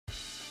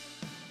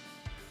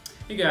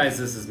Hey guys,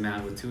 this is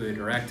Matt with Two-Way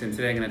Direct, and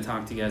today I'm going to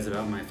talk to you guys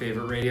about my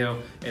favorite radio.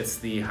 It's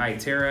the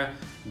Hytera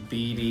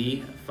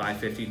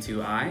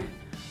BD552i.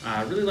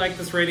 I really like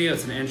this radio.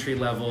 It's an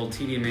entry-level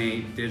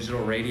TDMA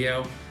digital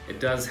radio. It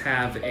does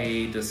have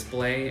a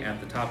display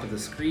at the top of the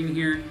screen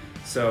here,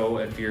 so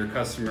if your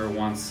customer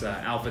wants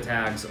alpha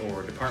tags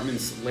or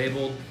departments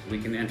labeled,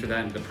 we can enter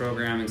that into the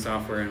programming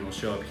software and it'll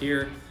show up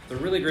here. It's a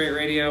really great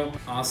radio,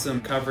 awesome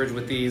coverage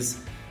with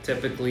these.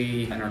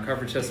 Typically in our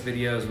coverage test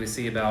videos, we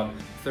see about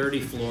 30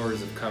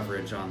 floors of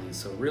coverage on these,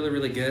 so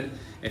really good.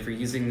 If you're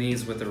using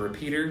these with a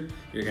repeater,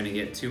 you're going to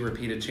get 2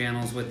 repeated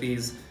channels with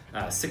these,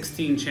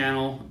 16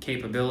 channel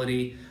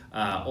capability,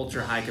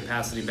 ultra high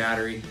capacity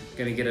battery.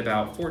 Going to get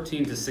about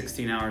 14 to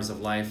 16 hours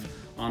of life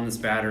on this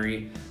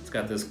battery. It's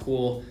got this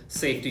cool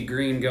safety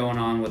green going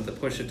on with the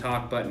push to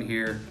talk button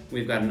here.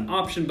 We've got an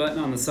option button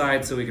on the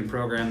side so we can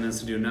program this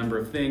to do a number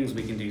of things.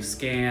 We can do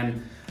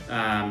scan,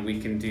 we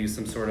can do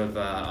some sort of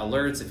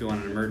alerts if you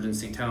want an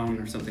emergency tone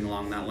or something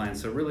along that line.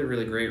 So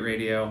really great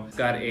radio. It's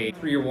got a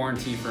 3-year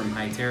warranty from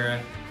Hytera.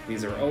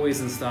 These are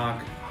always in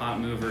stock, hot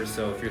movers.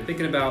 So if you're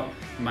thinking about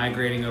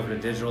migrating over to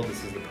digital,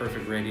 this is the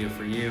perfect radio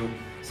for you.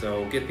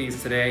 So get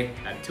these today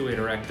at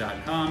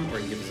twowaydirect.com, or you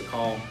can give us a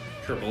call,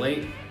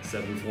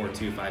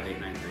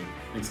 888-742-5893.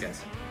 Thanks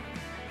guys.